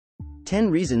10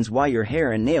 reasons why your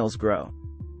hair and nails grow.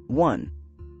 1.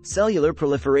 Cellular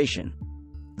proliferation.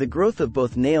 The growth of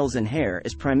both nails and hair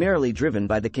is primarily driven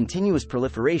by the continuous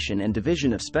proliferation and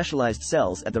division of specialized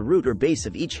cells at the root or base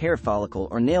of each hair follicle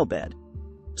or nail bed.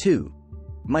 2.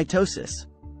 Mitosis.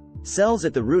 Cells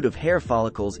at the root of hair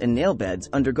follicles and nail beds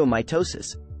undergo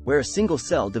mitosis, where a single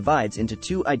cell divides into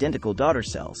two identical daughter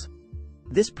cells.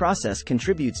 This process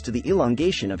contributes to the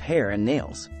elongation of hair and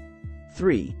nails.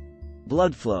 3.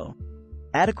 Blood flow.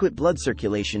 Adequate blood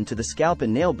circulation to the scalp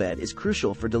and nail bed is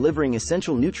crucial for delivering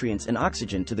essential nutrients and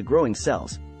oxygen to the growing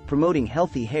cells, promoting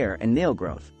healthy hair and nail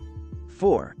growth.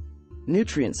 4.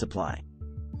 Nutrient supply.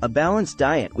 A balanced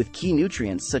diet with key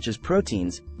nutrients such as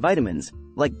proteins, vitamins,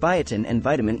 like biotin and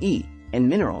vitamin E, and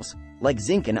minerals, like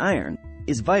zinc and iron,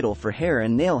 is vital for hair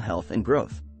and nail health and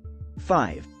growth.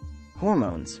 5.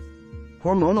 Hormones.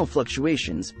 Hormonal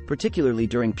fluctuations, particularly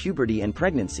during puberty and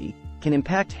pregnancy, can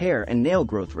impact hair and nail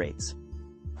growth rates.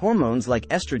 Hormones like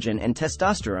estrogen and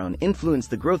testosterone influence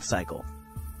the growth cycle.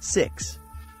 6.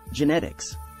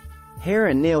 Genetics. Hair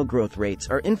and nail growth rates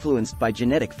are influenced by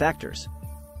genetic factors.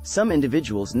 Some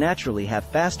individuals naturally have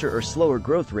faster or slower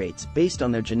growth rates based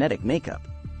on their genetic makeup.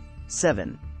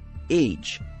 7.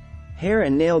 Age. Hair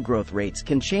and nail growth rates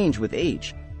can change with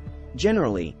age.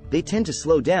 Generally, they tend to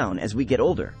slow down as we get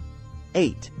older.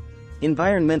 8.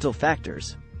 Environmental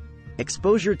factors.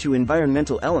 Exposure to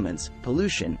environmental elements,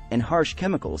 pollution, and harsh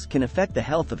chemicals can affect the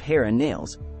health of hair and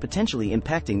nails, potentially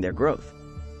impacting their growth.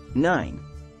 9.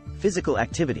 Physical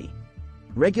activity.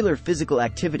 Regular physical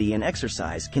activity and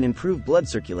exercise can improve blood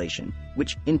circulation,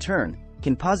 which, in turn,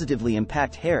 can positively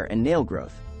impact hair and nail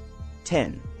growth.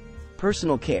 10.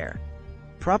 Personal care.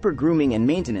 Proper grooming and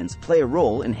maintenance play a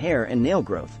role in hair and nail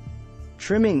growth.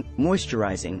 Trimming,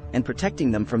 moisturizing, and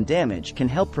protecting them from damage can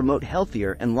help promote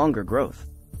healthier and longer growth.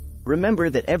 Remember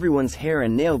that everyone's hair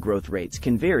and nail growth rates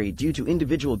can vary due to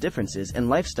individual differences and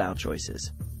lifestyle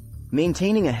choices.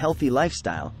 Maintaining a healthy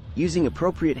lifestyle, using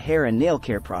appropriate hair and nail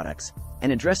care products,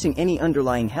 and addressing any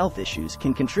underlying health issues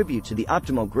can contribute to the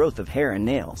optimal growth of hair and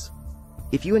nails.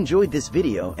 If you enjoyed this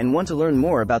video and want to learn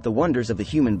more about the wonders of the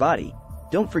human body,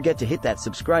 don't forget to hit that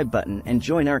subscribe button and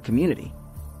join our community.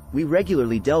 We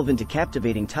regularly delve into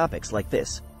captivating topics like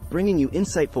this, bringing you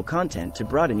insightful content to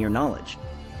broaden your knowledge.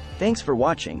 Thanks for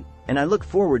watching, and I look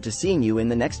forward to seeing you in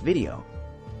the next video.